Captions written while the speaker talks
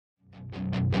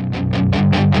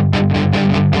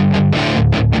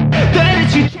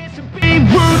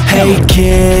Hey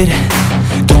kid,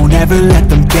 don't ever let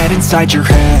them get inside your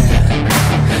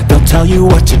head. They'll tell you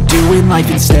what to do in life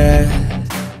instead.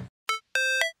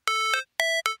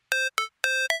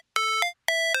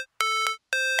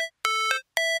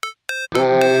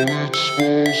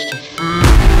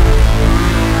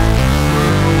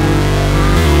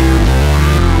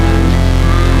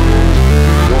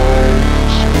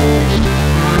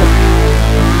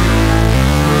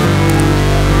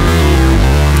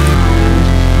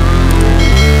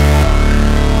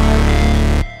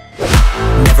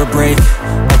 Never break,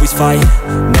 always fight,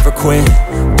 never quit,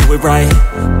 do it right,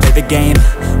 play the game,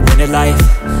 win it life,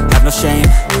 have no shame,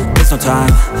 there's no time,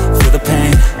 feel the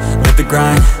pain, live the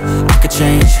grind, I could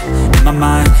change, in my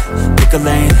mind, pick a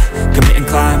lane, commit and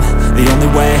climb, the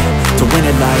only way to win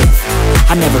it life.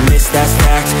 I never miss, that's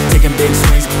fact, taking big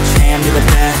swings, each hand to the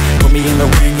bat, put me in the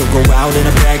ring, you'll go out in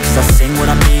a bag, cause I sing what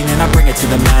I mean and I bring it to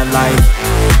the mad light.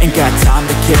 Ain't got time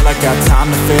to kill, I got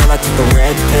time to feel, I took the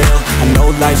red pill, I know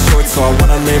life's short so I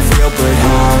wanna live real, but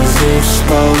how's it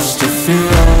supposed to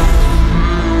feel?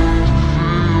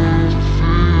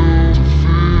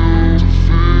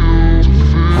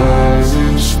 How's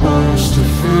it supposed to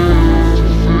feel?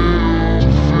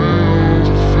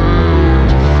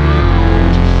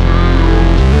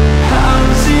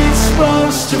 How's it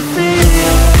supposed to feel?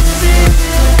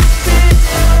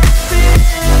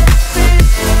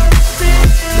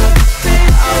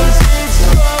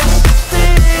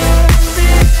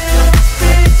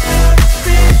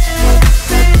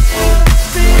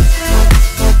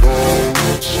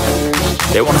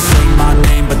 They wanna say my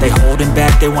name, but they holding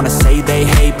back. They wanna say they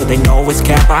hate, but they know it's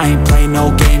cap. I ain't play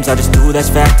no games, I just do that's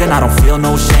fact. And I don't feel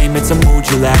no shame, it's a mood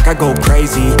you lack. I go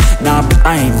crazy, nah, but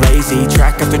I ain't lazy.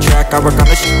 Track after track, I work on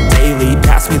this shit daily.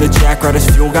 Pass me the jack, right as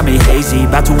fuel, got me hazy.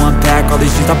 About to unpack all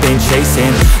these things I've been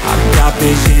chasing. I've got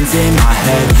visions in my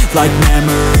head, like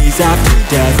memories after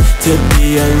death. To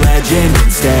be a legend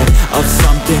instead of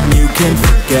something you can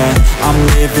forget. I'm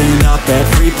living up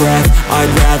every breath,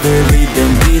 I'd rather lead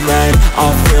than be led.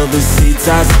 I'll fill the seats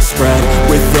as I spread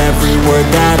with every word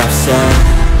that I've